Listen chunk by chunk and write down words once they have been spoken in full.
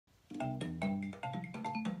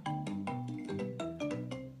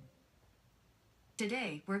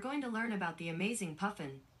Today, we're going to learn about the amazing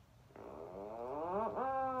puffin.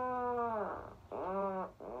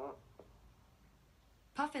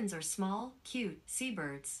 Puffins are small, cute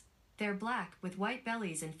seabirds. They're black with white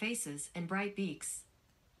bellies and faces and bright beaks.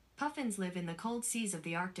 Puffins live in the cold seas of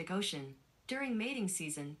the Arctic Ocean. During mating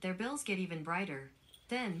season, their bills get even brighter.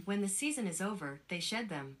 Then, when the season is over, they shed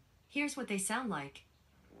them. Here's what they sound like.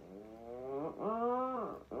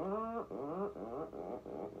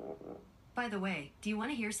 By the way, do you want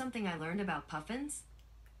to hear something I learned about puffins?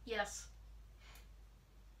 Yes.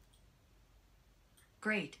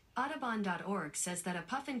 Great. Audubon.org says that a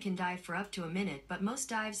puffin can dive for up to a minute, but most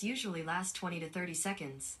dives usually last 20 to 30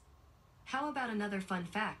 seconds. How about another fun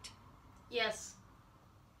fact? Yes.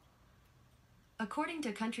 According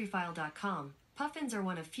to countryfile.com, puffins are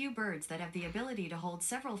one of few birds that have the ability to hold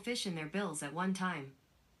several fish in their bills at one time.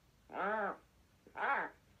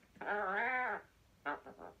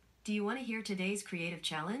 Do you want to hear today's creative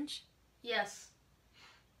challenge? Yes.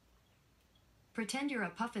 Pretend you're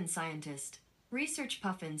a puffin scientist. Research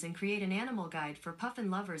puffins and create an animal guide for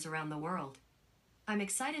puffin lovers around the world. I'm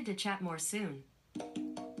excited to chat more soon.